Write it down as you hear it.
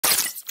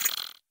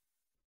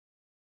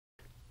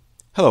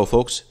Hello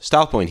folks,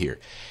 StylePoint here,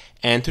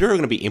 and today we're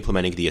going to be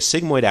implementing the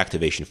Sigmoid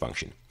activation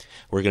function.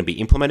 We're going to be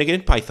implementing it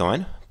in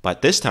Python,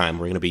 but this time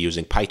we're going to be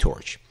using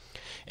PyTorch.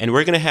 And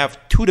we're going to have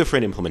two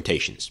different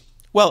implementations.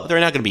 Well,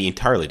 they're not going to be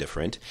entirely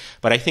different,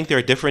 but I think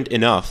they're different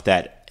enough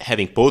that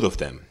having both of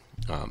them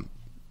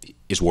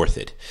is worth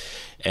it.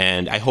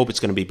 And I hope it's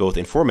going to be both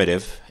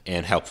informative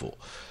and helpful.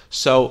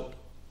 So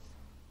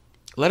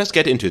let us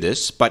get into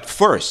this, but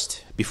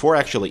first, before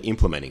actually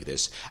implementing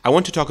this, I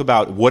want to talk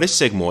about what is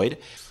Sigmoid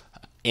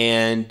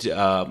and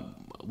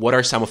what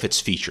are some of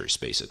its features,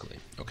 basically.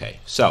 Okay,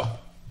 so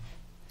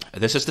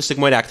this is the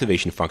Sigmoid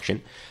activation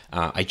function.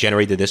 I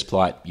generated this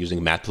plot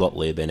using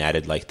matplotlib and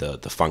added like the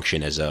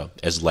function as a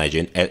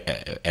legend,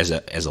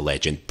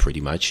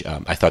 pretty much.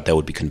 I thought that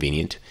would be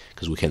convenient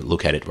because we can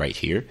look at it right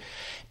here.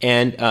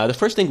 And the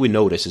first thing we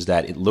notice is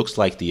that it looks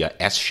like the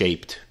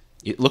S-shaped.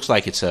 It looks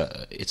like it's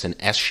an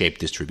S-shaped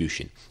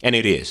distribution, and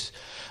it is.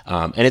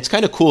 And it's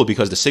kind of cool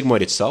because the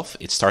sigmoid itself,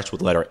 it starts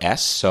with letter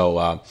S,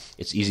 so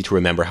it's easy to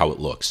remember how it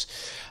looks.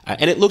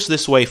 And it looks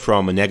this way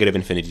from a negative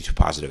infinity to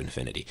positive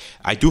infinity.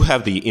 I do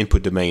have the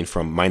input domain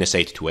from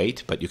 -8 to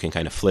 8, but you can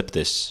kind of flip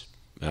this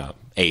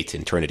 8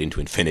 and turn it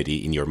into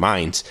infinity in your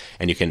minds,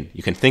 and you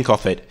can think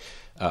of it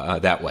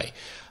that way.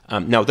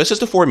 Now, this is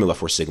the formula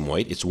for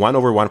sigmoid. It's 1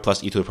 over 1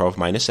 plus e to the power of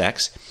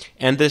 -x,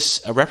 and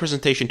this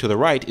representation to the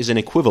right is an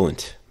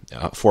equivalent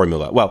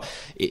formula. Well,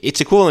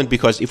 it's equivalent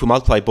because if we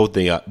multiply both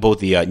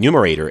the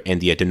numerator and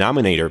the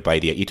denominator by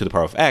the e to the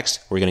power of x,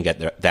 we're going to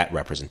get that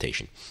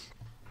representation.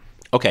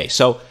 Okay,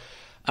 so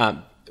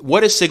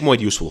what is sigmoid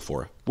useful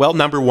for? Well,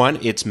 number one,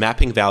 it's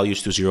mapping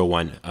values to 0,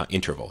 1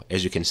 interval.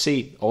 As you can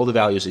see, all the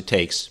values it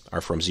takes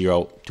are from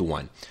 0 to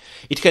 1.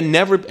 It can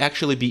never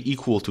actually be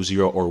equal to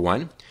 0 or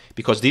 1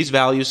 because these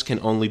values can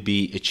only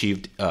be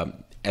achieved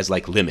as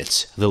like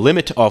limits. The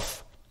limit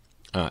of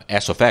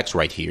s of x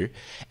right here,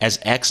 as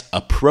x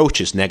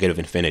approaches negative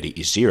infinity,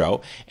 is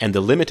 0, and the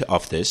limit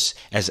of this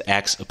as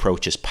x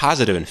approaches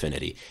positive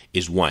infinity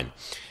is 1.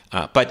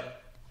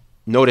 But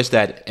notice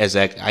that as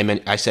x,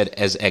 I said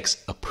as x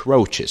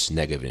approaches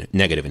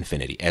negative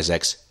infinity, as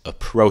x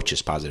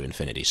approaches positive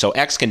infinity. So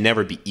x can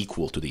never be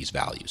equal to these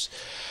values.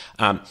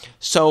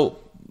 So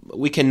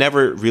we can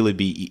never really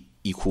be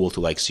equal to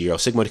like 0.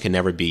 Sigmoid can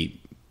never be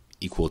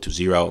equal to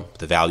 0,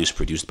 the values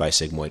produced by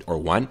sigmoid, or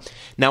 1.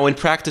 Now, in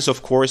practice,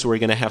 of course, we're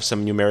going to have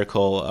some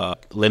numerical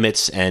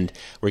limits, and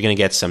we're going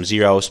to get some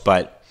zeros,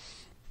 but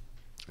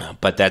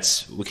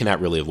we cannot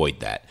really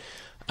avoid that.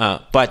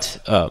 But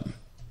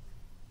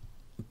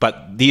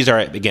these are,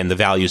 again,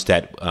 the values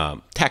that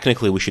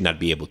technically we should not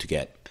be able to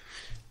get.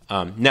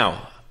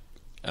 Now,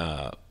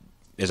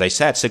 as I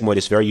said, sigmoid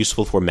is very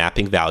useful for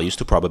mapping values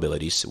to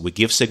probabilities. We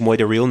give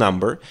sigmoid a real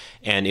number,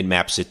 and it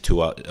maps it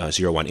to a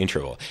 0, 1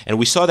 interval. And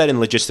we saw that in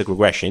logistic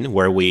regression,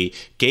 where we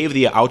gave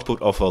the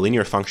output of a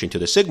linear function to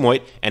the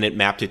sigmoid, and it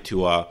mapped it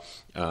to a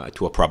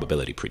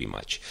probability, pretty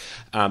much.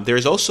 There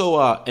is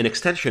also an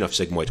extension of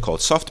sigmoid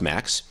called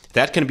softmax.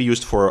 That can be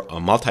used for a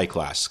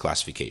multi-class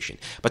classification.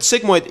 But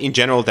sigmoid, in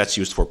general, that's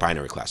used for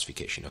binary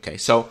classification. Okay,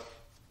 so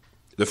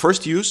the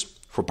first use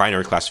for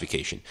binary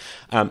classification.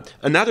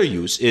 Another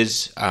use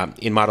is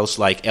in models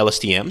like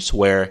LSTMs,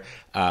 where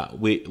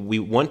we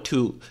want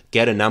to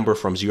get a number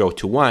from 0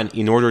 to 1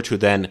 in order to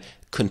then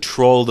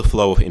control the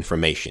flow of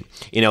information.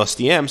 In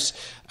LSTMs,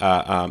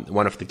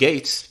 one of the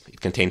gates, it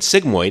contains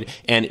sigmoid,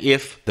 and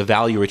if the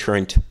value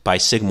returned by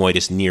sigmoid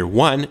is near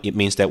 1, it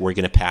means that we're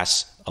going to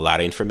pass a lot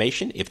of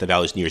information. If the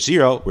value is near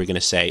 0, we're going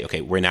to say,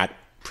 okay, we're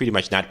pretty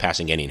much not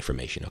passing any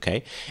information,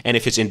 okay? And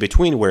if it's in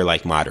between, we're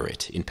like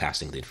moderate in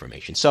passing the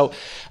information. So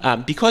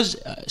because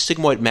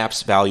sigmoid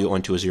maps value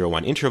onto a 0,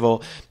 1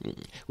 interval,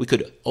 we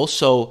could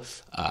also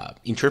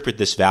interpret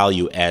this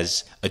value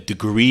as a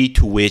degree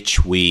to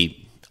which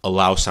we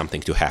allow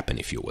something to happen,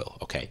 if you will,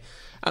 okay?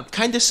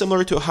 Kind of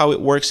similar to how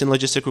it works in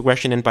logistic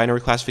regression and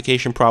binary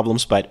classification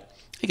problems, but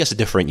I guess a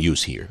different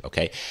use here,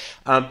 okay?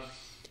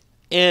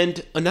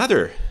 And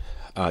another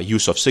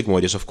use of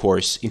sigmoid is, of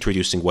course,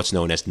 introducing what's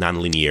known as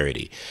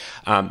nonlinearity.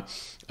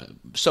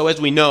 So as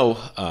we know,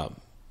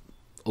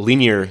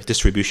 linear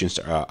distributions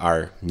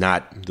are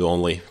not the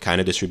only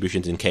kind of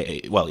distributions.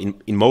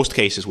 In most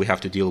cases, we have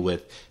to deal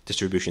with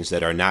distributions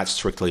that are not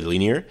strictly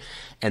linear.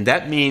 And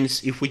that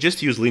means if we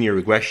just use linear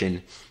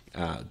regression,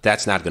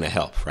 that's not going to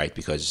help, right?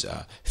 Because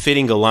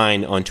fitting a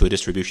line onto a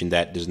distribution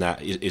that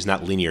is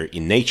not linear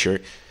in nature,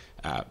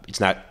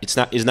 is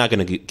not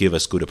going to give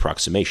us good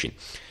approximation.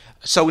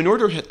 So in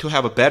order to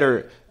have a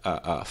better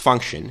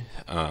function,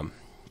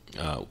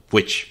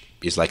 which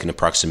is like an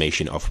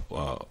approximation of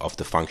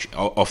the function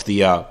of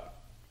the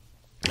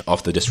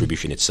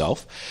distribution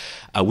itself,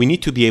 we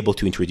need to be able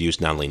to introduce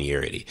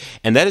nonlinearity,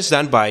 and that is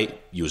done by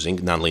using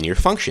nonlinear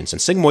functions.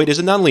 And sigmoid is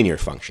a nonlinear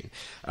function.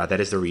 That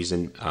is the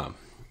reason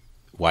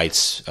why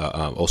it's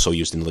also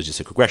used in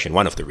logistic regression.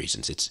 One of the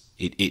reasons it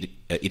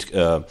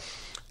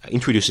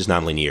introduces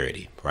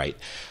nonlinearity, right?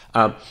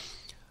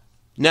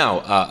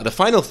 Now, the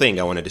final thing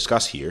I want to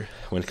discuss here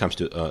when it comes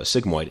to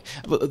sigmoid,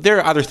 there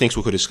are other things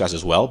we could discuss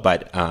as well,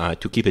 but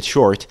to keep it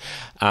short,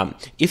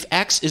 if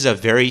x is a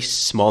very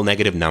small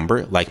negative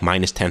number, like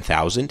minus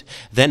 10,000,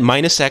 then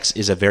minus x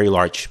is a very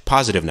large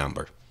positive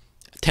number,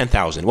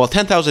 10,000. Well,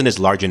 10,000 is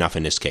large enough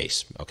in this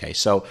case, okay?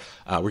 So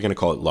we're going to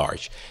call it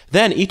large.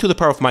 Then e to the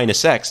power of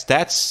minus x,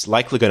 that's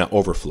likely going to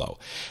overflow.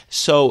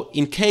 So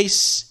in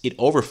case it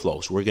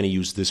overflows, we're going to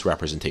use this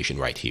representation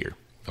right here.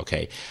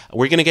 Okay,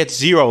 we're going to get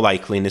 0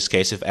 likely in this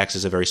case if x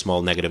is a very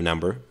small negative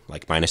number,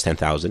 like minus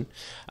 10,000.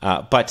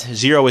 But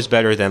 0 is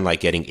better than like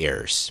getting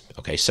errors.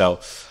 Okay, so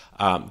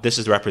this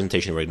is the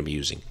representation we're going to be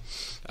using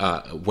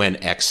when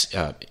x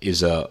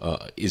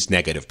is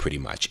negative pretty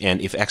much. And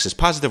if x is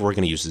positive, we're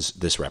going to use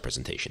this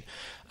representation.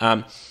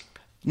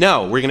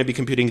 Now we're going to be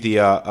computing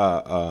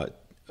the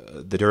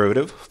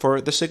derivative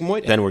for the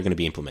sigmoid, then we're going to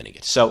be implementing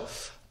it. So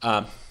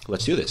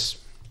let's do this.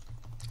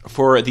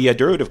 For the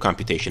derivative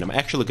computation, I'm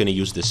actually going to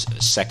use this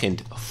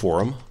second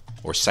form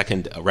or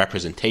second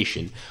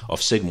representation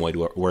of sigmoid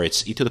where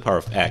it's e to the power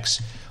of x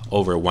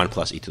over 1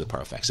 plus e to the power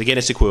of x. Again,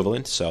 it's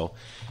equivalent, so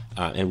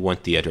and we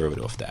want the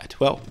derivative of that.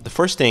 Well, the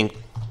first thing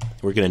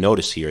we're going to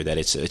notice here that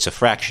it's a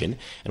fraction,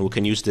 and we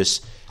can use this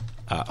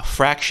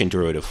fraction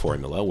derivative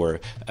formula where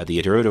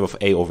the derivative of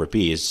a over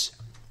b is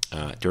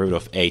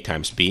derivative of a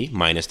times b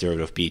minus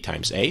derivative of b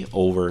times a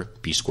over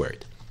b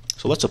squared.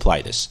 So let's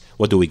apply this.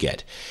 What do we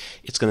get?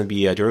 It's going to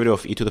be a derivative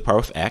of e to the power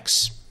of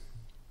x,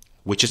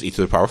 which is e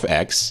to the power of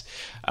x,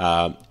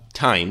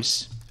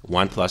 times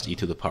 1 plus e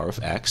to the power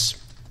of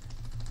x,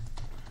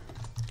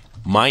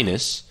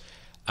 minus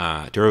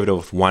derivative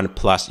of 1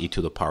 plus e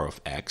to the power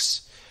of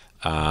x,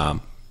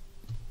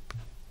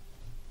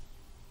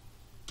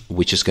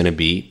 which is going to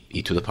be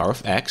e to the power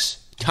of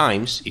x,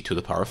 times e to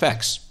the power of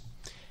x.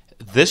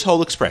 This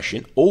whole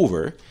expression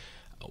over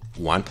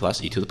 1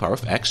 plus e to the power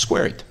of x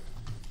squared.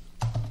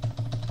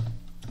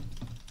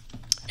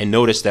 And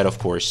notice that, of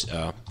course,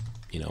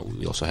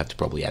 we also have to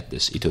probably add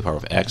this e to the power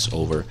of x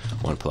over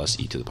 1 plus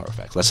e to the power of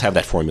x. Let's have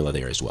that formula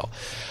there as well.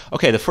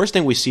 Okay, the first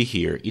thing we see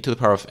here, e to the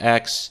power of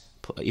x,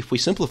 if we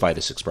simplify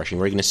this expression,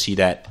 we're going to see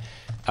that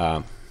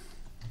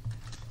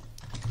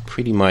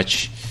pretty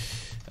much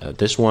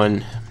this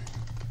one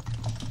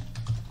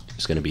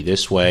is going to be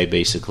this way,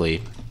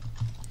 basically,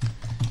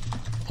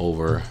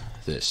 over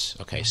this.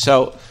 Okay,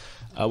 so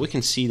we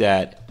can see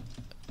that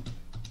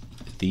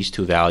these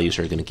two values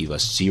are going to give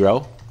us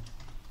 0.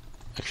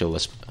 Actually,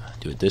 let's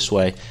do it this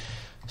way.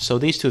 So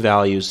these two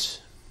values,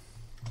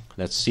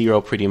 that's 0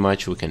 pretty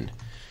much. We can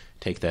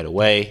take that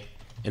away.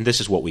 And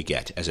this is what we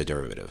get as a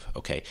derivative.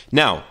 Okay.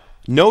 Now,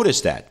 notice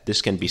that this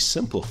can be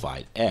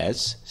simplified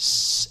as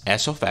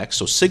s of x.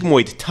 So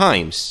sigmoid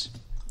times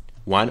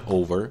 1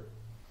 over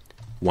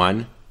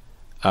 1.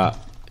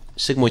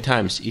 Sigmoid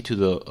times e to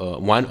the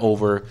 1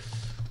 over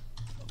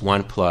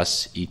 1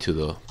 plus e to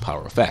the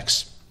power of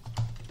x.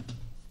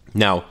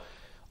 Now,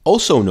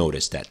 also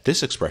notice that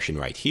this expression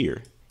right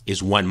here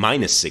is 1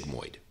 minus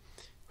sigmoid,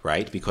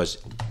 right? Because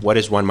what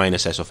is 1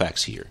 minus s of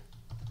x here?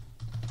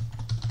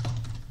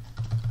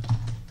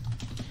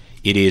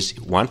 It is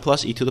 1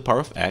 plus e to the power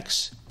of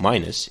x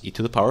minus e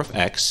to the power of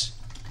x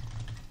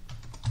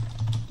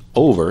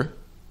over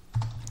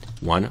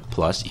 1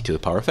 plus e to the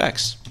power of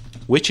x,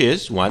 which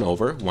is 1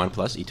 over 1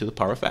 plus e to the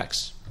power of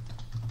x.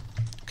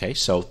 Okay,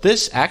 so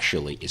this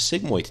actually is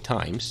sigmoid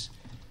times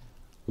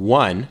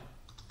 1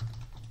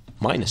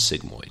 minus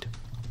sigmoid.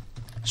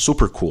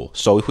 Super cool.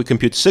 So if we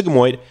compute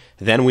sigmoid,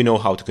 then we know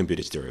how to compute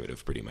its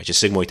derivative pretty much.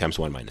 It's sigmoid times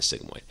 1 minus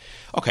sigmoid.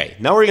 Okay,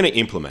 now we're going to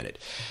implement it.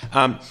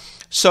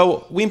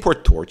 So we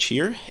import torch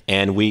here,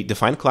 and we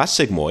define class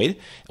sigmoid,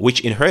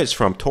 which inherits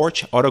from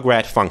torch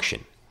autograd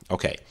function.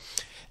 Okay,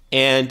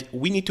 and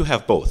we need to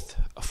have both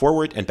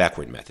forward and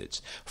backward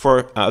methods.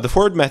 For the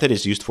forward method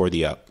is used for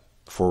the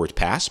forward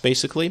pass,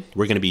 basically.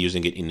 We're going to be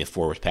using it in the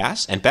forward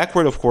pass, and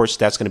backward, of course,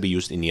 that's going to be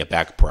used in the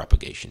back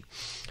propagation.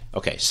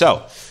 Okay,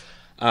 so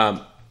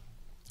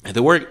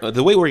the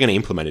way we're going to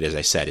implement it, as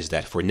I said, is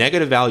that for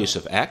negative values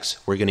of x,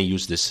 we're going to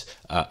use this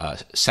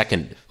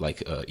second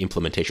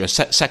implementation,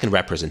 second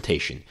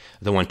representation,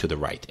 the one to the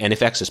right. And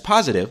if x is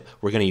positive,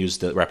 we're going to use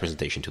the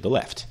representation to the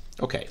left.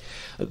 Okay,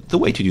 the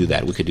way to do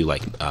that, we could do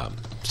like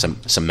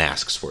some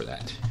masks for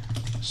that,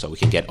 so we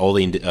can get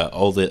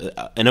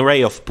an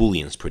array of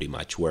booleans pretty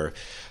much where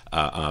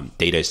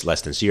data is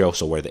less than 0,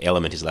 so where the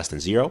element is less than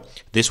 0.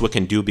 This we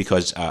can do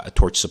because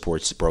Torch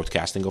supports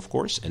broadcasting, of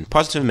course, and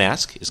positive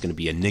mask is going to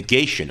be a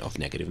negation of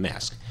negative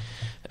mask.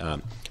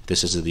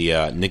 This is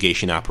the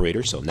negation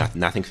operator, so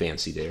nothing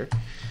fancy there.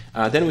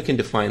 Then we can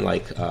define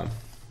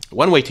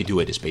one way to do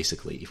it is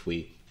basically if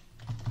we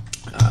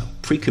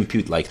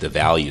pre-compute the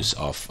values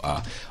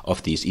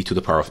of these e to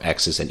the power of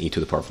x's and e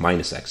to the power of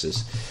minus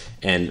x's.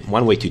 And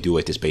one way to do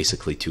it is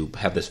basically to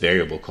have this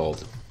variable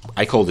called,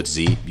 I called it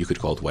z, you could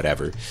call it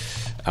whatever,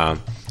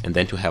 and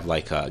then to have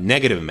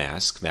negative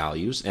mask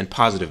values and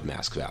positive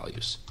mask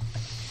values.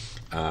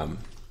 And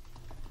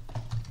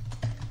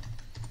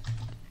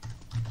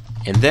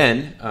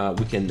then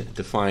we can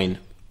define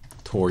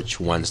torch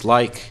ones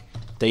like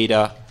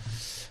data.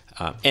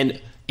 And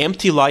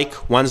empty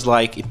like, ones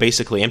like, it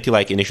basically empty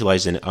like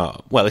initializes an,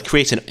 it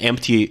creates an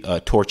empty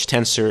torch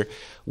tensor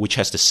which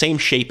has the same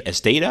shape as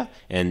data,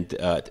 and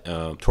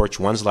torch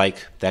ones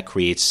like, that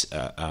creates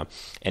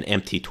an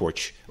empty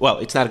torch. Well,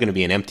 it's not going to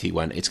be an empty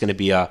one. It's going to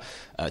be a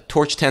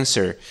torch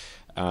tensor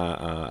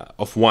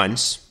of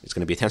ones. It's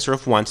going to be a tensor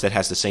of ones that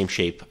has the same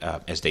shape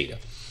as data.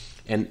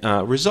 And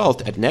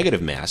result at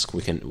negative mask,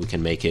 we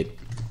can make it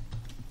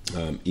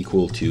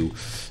equal to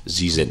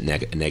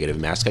zz negative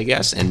mask, I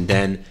guess, and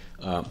then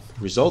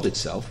result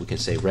itself, we can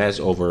say res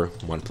over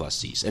 1 plus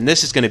z's. And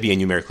this is going to be a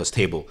numericalist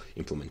table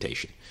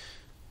implementation.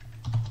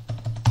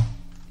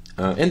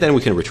 And then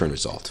we can return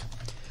result.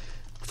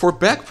 For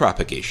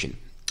backpropagation,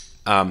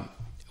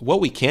 what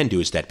we can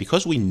do is that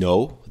because we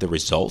know the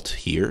result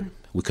here,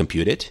 we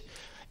compute it,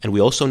 and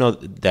we also know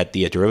that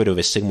the derivative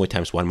is sigmoid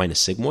times 1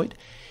 minus sigmoid,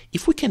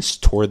 if we can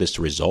store this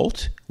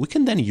result, we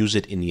can then use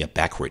it in the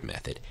backward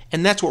method.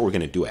 And that's what we're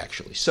going to do,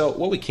 actually. So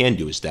what we can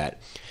do is that,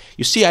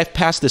 you see I've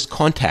passed this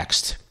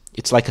context.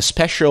 It's like a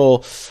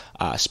special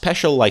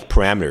like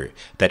parameter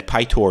that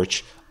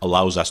PyTorch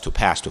allows us to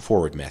pass to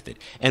forward method.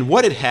 And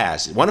what it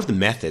has, one of the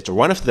methods or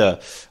one of the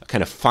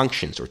kind of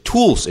functions or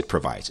tools it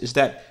provides is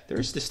that there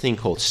is this thing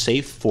called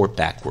save for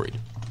backward.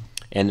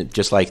 And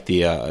just like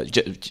the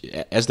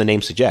as the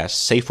name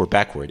suggests, save for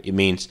backward, it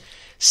means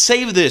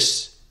save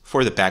this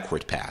for the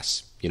backward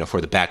pass,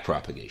 for the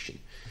backpropagation.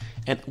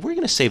 And we're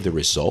going to save the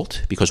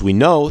result because we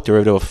know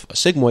derivative of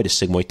sigmoid is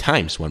sigmoid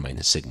times 1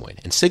 minus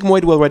sigmoid. And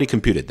sigmoid, we already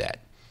computed that.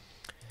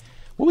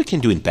 What we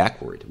can do in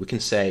backward, we can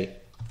say,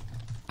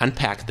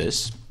 unpack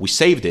this. We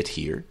saved it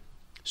here,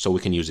 so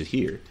we can use it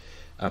here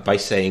by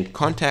saying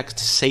context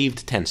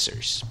saved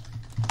tensors.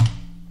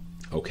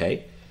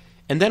 Okay?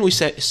 And then we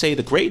say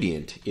the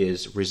gradient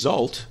is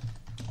result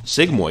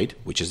sigmoid,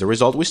 which is the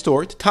result we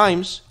stored,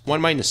 times 1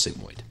 minus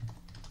sigmoid.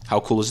 How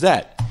cool is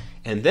that?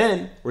 And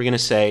then we're going to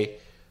say,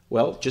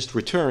 well, just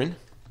return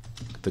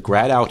the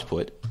grad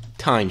output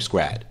times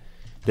grad.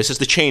 This is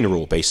the chain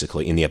rule,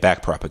 basically, in the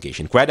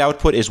backpropagation. Grad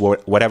output is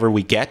whatever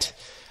we get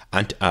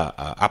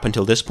up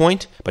until this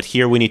point, but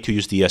here we need to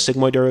use the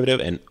sigmoid derivative,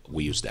 and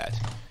we use that.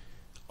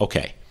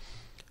 Okay,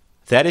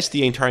 that is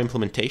the entire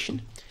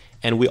implementation,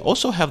 and we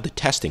also have the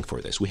testing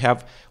for this. We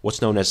have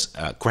what's known as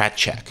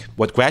gradcheck.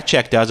 What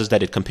gradcheck does is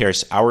that it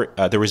compares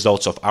the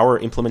results of our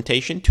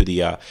implementation to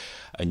the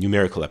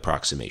numerical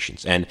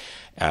approximations, and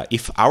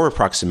if our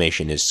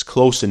approximation is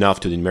close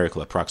enough to the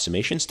numerical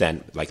approximations,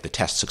 then like the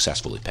test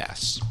successfully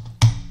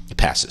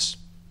passes.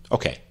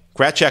 Okay.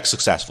 Grad check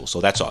successful,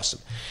 so that's awesome.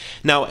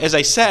 Now, as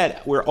I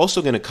said, we're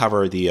also going to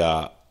cover the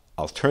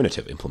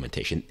alternative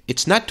implementation.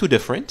 It's not too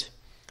different,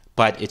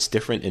 but it's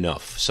different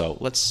enough. So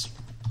let's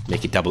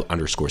make it double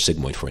underscore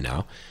sigmoid for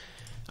now.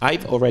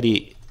 I've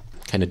already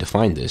kind of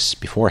defined this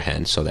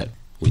beforehand so that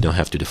we don't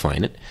have to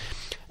define it.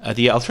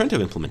 The alternative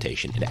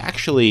implementation, it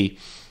actually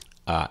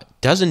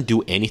doesn't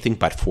do anything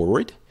but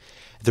forward.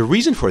 The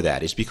reason for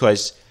that is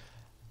because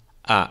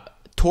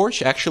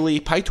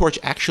PyTorch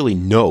actually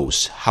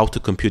knows how to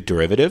compute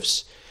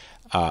derivatives,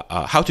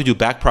 how to do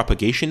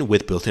backpropagation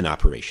with built-in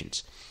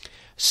operations.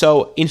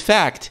 So, in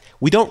fact,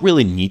 we don't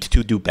really need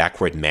to do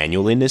backward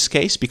manually in this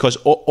case because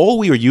all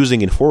we are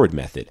using in forward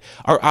method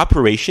are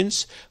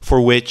operations for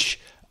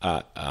which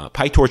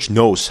PyTorch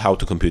knows how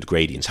to compute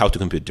gradients, how to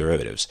compute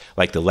derivatives,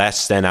 like the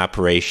less than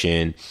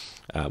operation.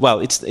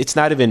 It's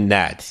not even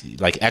that,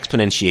 like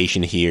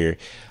exponentiation here,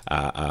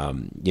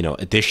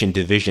 addition,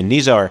 division.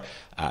 These are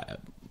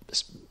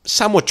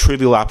somewhat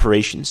trivial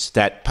operations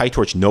that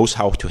PyTorch knows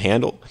how to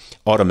handle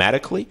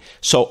automatically.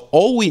 So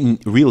all we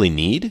really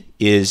need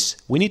is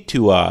we need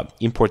to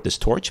import this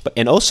torch,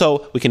 and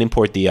also we can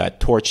import the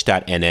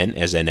torch.nn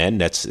as nn.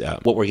 That's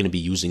what we're going to be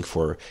using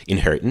for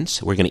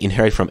inheritance. We're going to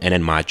inherit from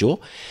nn module.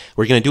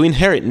 We're going to do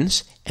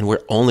inheritance, and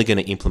we're only going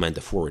to implement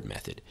the forward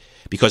method.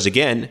 Because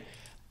again,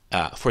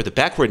 for the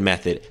backward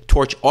method,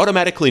 Torch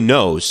automatically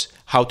knows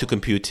how to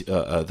compute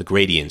the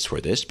gradients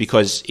for this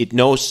because it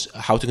knows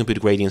how to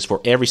compute gradients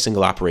for every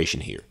single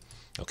operation here.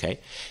 Okay,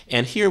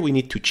 and here we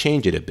need to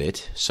change it a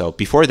bit. So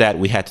before that,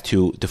 we had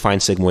to define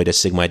sigmoid as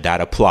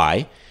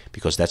sigmoid.apply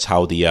because that's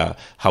how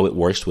it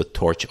works with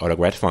Torch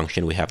autograd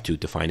function. We have to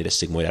define it as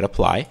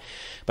sigmoid.apply.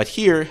 But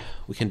here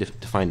we can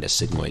define it as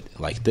sigmoid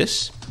like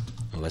this.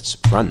 Let's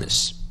run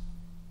this.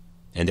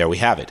 And there we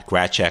have it,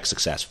 grad check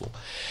successful.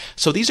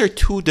 So these are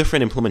two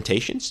different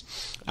implementations.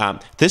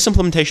 This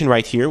implementation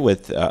right here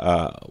with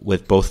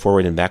both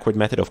forward and backward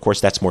method, of course,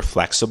 that's more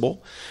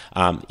flexible.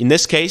 In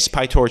this case,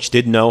 PyTorch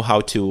did know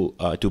how to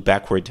do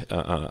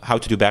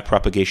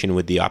backpropagation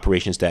with the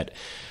operations that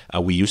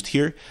we used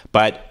here.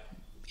 But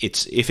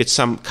if it's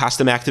some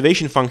custom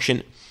activation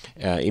function,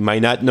 it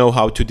might not know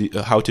how to do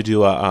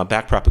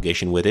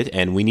backpropagation with it,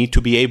 and we need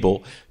to be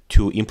able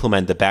to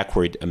implement the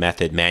backward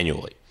method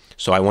manually.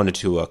 So I wanted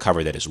to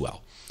cover that as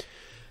well.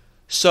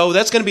 So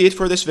that's going to be it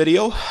for this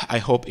video. I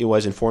hope it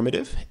was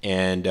informative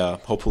and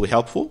hopefully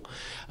helpful.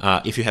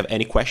 If you have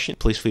any question,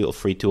 please feel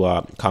free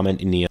to comment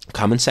in the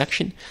comment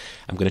section.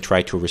 I'm going to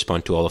try to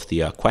respond to all of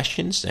the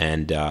questions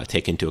and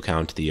take into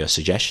account the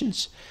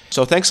suggestions.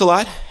 So thanks a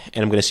lot,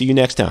 and I'm going to see you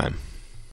next time.